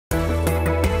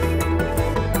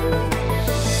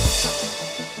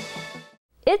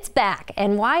It's back,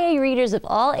 and YA readers of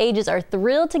all ages are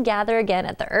thrilled to gather again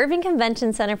at the Irving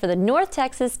Convention Center for the North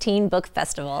Texas Teen Book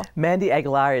Festival. Mandy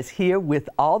Aguilar is here with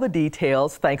all the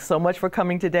details. Thanks so much for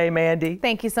coming today, Mandy.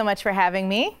 Thank you so much for having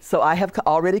me. So I have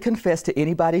already confessed to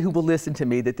anybody who will listen to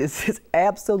me that this is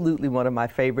absolutely one of my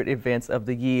favorite events of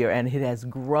the year, and it has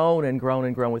grown and grown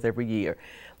and grown with every year.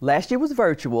 Last year was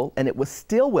virtual, and it was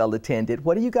still well attended.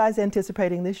 What are you guys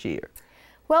anticipating this year?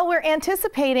 Well, we're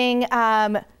anticipating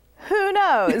who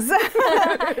knows?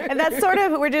 And that's sort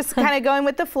of, we're just kind of going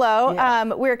with the flow. Yeah.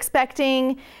 We're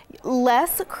expecting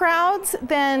less crowds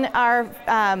than our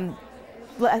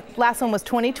last one was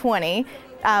 2020.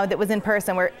 That was in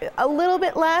person. We're a little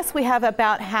bit less. We have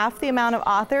about half the amount of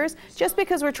authors, just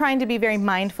because we're trying to be very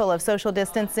mindful of social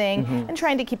distancing and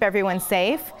trying to keep everyone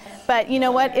safe. But you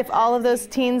know what? If all of those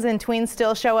teens and tweens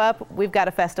still show up, we've got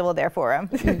a festival there for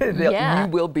them. Yeah.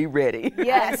 You will be ready.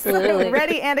 Yes,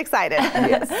 ready and excited.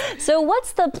 Yes. So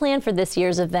what's the plan for this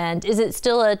year's event? Is it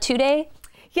still a 2-day?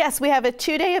 Yes, we have a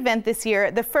 2-day event this year.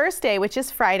 The first day, which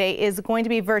is Friday, is going to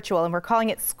be virtual, and we're calling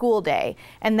it School Day.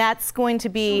 And that's going to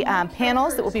be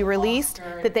panels that will be released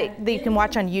that you can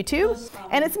watch on YouTube.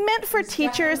 And it's meant for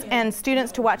teachers and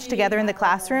students to watch together in the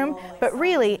classroom, but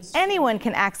really anyone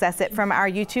can access it from our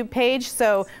YouTube page.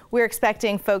 So we're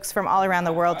expecting folks from all around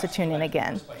the world to tune in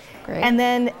again. Great. And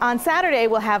then on Saturday,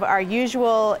 we'll have our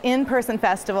usual in-person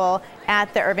festival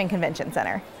at the Irving Convention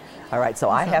Center. All right, so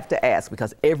I have to ask,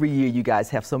 because every year you guys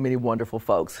have so many wonderful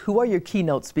folks. Who are your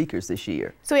keynote speakers this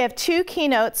year? So we have 2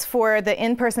 keynotes for the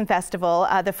in-person festival.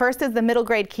 The first is the middle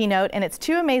grade keynote, and it's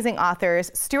 2 amazing authors,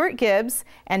 Stuart Gibbs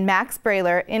and Max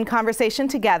Brailer, in conversation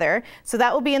together. So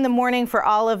that will be in the morning for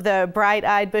all of the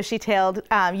bright-eyed, bushy-tailed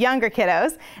younger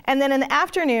kiddos. And then in the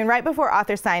afternoon, right before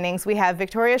author signings, we have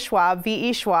Victoria Schwab,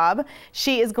 V.E. Schwab.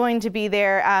 She is going to be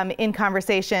there in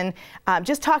conversation,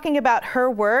 just talking about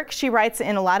her work. She writes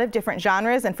in a lot of different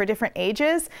genres and for different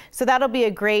ages. So that'll be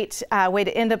a great way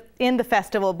to end the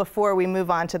festival before we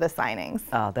move on to the signings.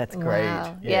 Oh, that's great.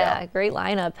 Wow. Yeah, great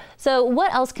lineup. So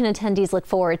what else can attendees look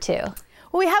forward to?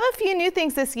 Well, we have a few new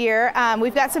things this year.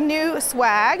 We've got some new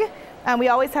swag. We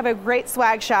always have a great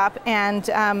swag shop, and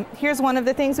here's one of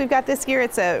the things we've got this year.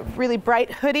 It's a really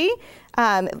bright hoodie.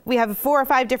 We have 4 or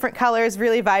 5 different colors,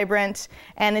 really vibrant,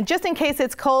 and just in case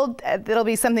it's cold, it'll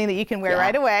be something that you can wear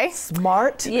right away.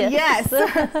 Smart. Yes.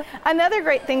 Another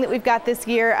great thing that we've got this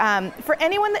year, for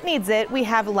anyone that needs it, we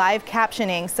have live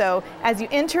captioning. So as you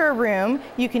enter a room,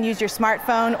 you can use your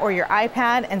smartphone or your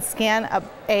iPad and scan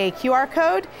a QR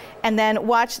code and then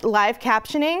watch live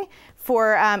captioning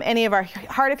for any of our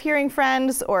hard of hearing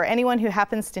friends or anyone who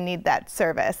happens to need that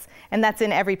service. And that's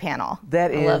in every panel.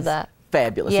 That is love that.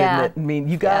 Fabulous, Yeah. isn't it? I mean,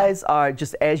 you guys are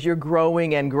just, as you're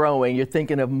growing and growing, you're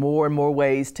thinking of more and more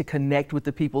ways to connect with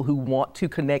the people who want to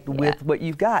connect with what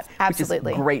you've got.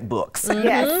 Absolutely. Which is great books.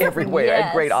 Yes. Everywhere,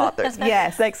 and great authors.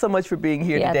 Yes. Thanks so much for being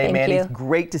here today, thank Mandy. you. It's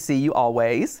great to see you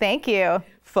always. Thank you.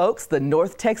 Folks, the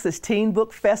North Texas Teen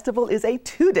Book Festival is a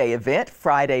 2-day event,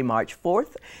 Friday, March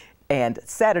 4th. And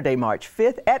Saturday, March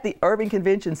 5th at the Irving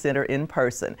Convention Center in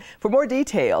person. For more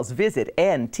details, visit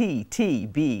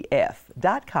nttbf.com.